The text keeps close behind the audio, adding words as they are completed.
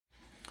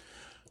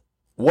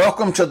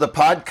Welcome to the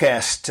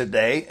podcast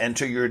today and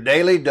to your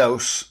daily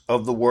dose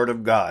of the Word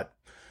of God.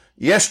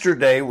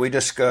 Yesterday we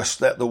discussed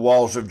that the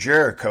walls of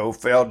Jericho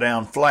fell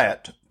down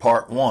flat,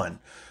 part 1.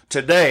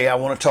 Today I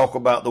want to talk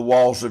about the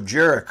walls of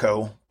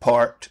Jericho,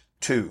 part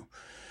 2.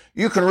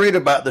 You can read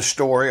about the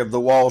story of the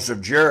walls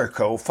of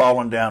Jericho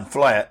falling down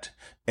flat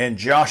in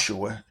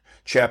Joshua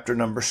chapter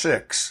number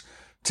 6.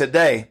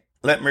 Today,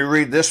 let me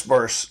read this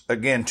verse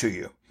again to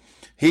you.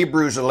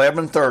 Hebrews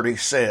 11:30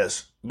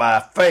 says, "By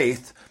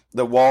faith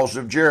the walls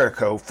of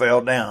Jericho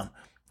fell down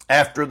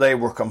after they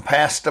were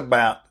compassed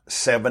about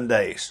 7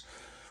 days."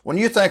 When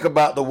you think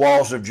about the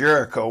walls of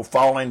Jericho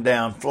falling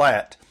down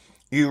flat,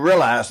 you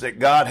realize that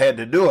God had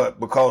to do it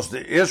because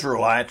the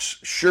Israelites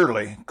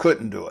surely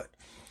couldn't do it.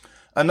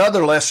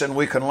 Another lesson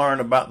we can learn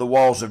about the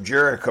walls of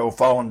Jericho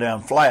falling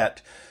down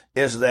flat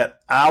is that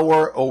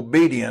our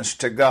obedience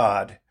to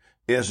God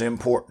is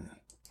important.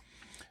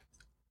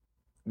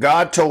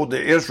 God told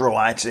the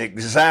Israelites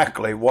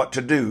exactly what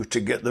to do to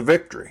get the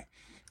victory.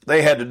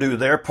 They had to do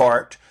their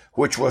part,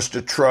 which was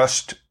to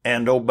trust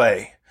and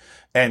obey,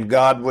 and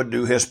God would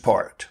do his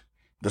part.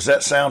 Does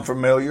that sound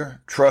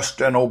familiar? Trust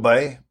and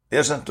obey?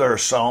 Isn't there a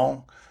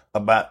song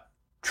about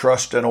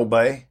trust and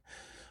obey?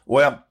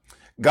 Well,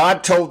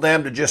 God told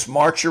them to just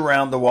march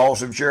around the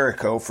walls of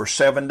Jericho for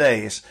 7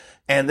 days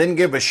and then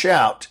give a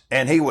shout,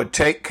 and he would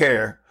take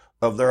care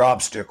of their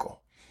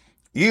obstacle.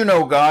 You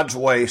know, God's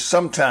way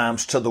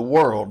sometimes to the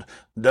world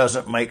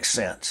doesn't make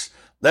sense.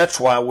 That's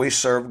why we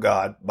serve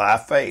God by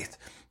faith.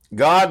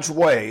 God's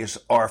ways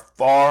are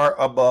far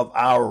above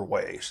our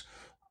ways.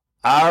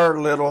 Our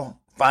little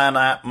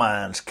finite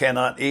minds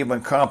cannot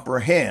even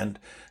comprehend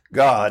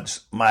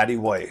God's mighty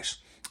ways.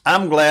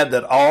 I'm glad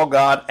that all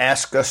God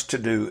asks us to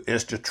do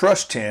is to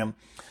trust him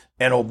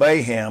and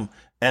obey him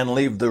and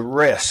leave the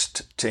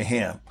rest to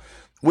him.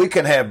 We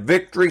can have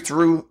victory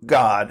through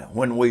God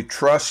when we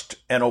trust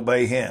and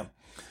obey him.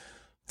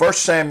 1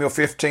 Samuel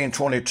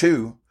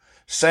 15:22,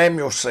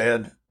 Samuel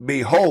said,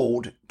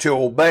 "Behold, to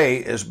obey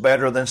is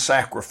better than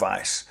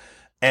sacrifice,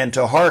 and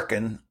to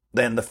hearken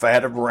than the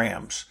fat of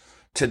rams."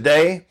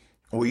 Today,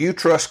 will you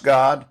trust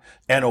God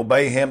and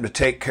obey him to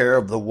take care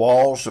of the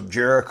walls of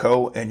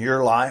Jericho in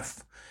your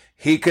life?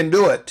 He can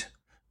do it.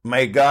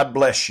 May God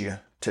bless you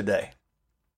today.